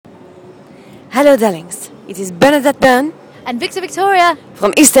Hello, darlings. It is Bernadette Byrne and Victoria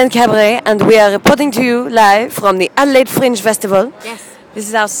from EastEnd Cabaret, and we are reporting to you live from the Adelaide Fringe Festival. Yes. This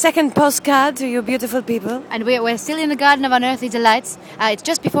is our second postcard to you beautiful people. And we're still in the Garden of Unearthly Delights. It's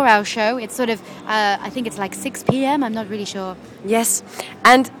just before our show. It's sort of, I think it's like 6 p.m. I'm not really sure. Yes.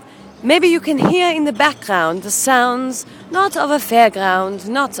 And maybe you can hear in the background the sounds, not of a fairground,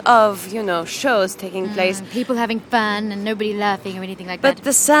 not of, shows taking place. People having fun and nobody laughing or anything like that. But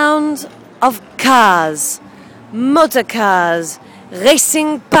the sound of cars, motor cars,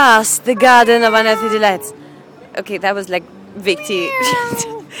 racing past the Garden of Unearthly Delights. Okay, that was like Victy.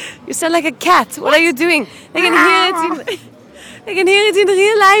 You sound like a cat. What are you doing? They can hear it. They can hear it in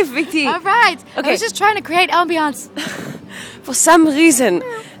real life, Victy. All right. Okay. I was just trying to create ambience. For some reason,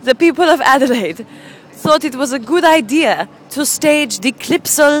 the people of Adelaide thought it was a good idea to stage the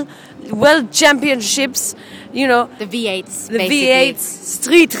Clipsal World Championships, the V8s, the V8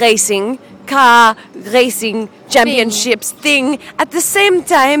 street racing, car racing championships thing at the same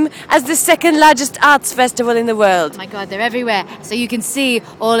time as the second largest arts festival in the world. Oh my God, they're everywhere. So you can see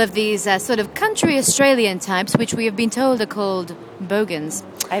all of these sort of country Australian types, which we have been told are called bogans.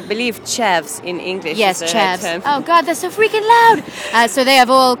 I believe chavs in English. Yes, is chavs. Term. Oh God, they're so freaking loud. So they have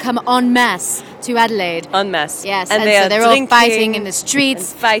all come en masse to Adelaide. En masse. Yes, and so they're all fighting in the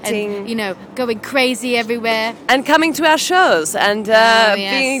streets. And fighting. And, going crazy everywhere. And coming to our shows and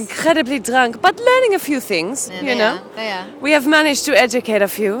being incredibly drunk, but learning a few things, They are. We have managed to educate a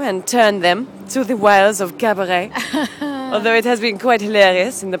few and turn them to the wiles of cabaret. Although it has been quite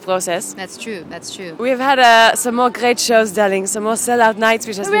hilarious in the process. That's true. We have had some more great shows, darling, some more sellout nights,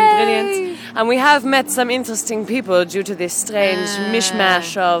 which has been brilliant. And we have met some interesting people due to this strange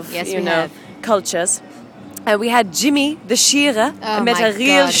mishmash of, cultures. We had Jimmy, the shearer. I met a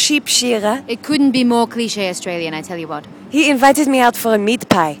real sheep shearer. It couldn't be more cliché Australian, I tell you what. He invited me out for a meat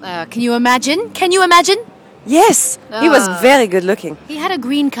pie. Can you imagine? Yes, he was very good looking. He had a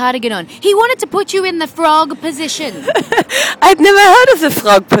green cardigan on. He wanted to put you in the frog position. I'd never heard of the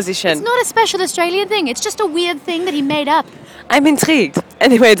frog position. It's not a special Australian thing. It's just a weird thing that he made up. I'm intrigued.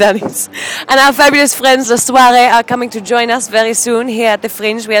 Anyway, darlings. And our fabulous friends, the Soiree, are coming to join us very soon here at the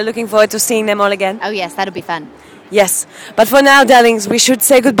Fringe. We are looking forward to seeing them all again. Oh, yes, that'll be fun. Yes. But for now, darlings, we should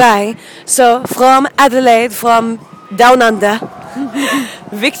say goodbye. So, from Adelaide, from Down Under,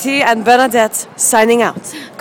 Victy and Bernadette signing out.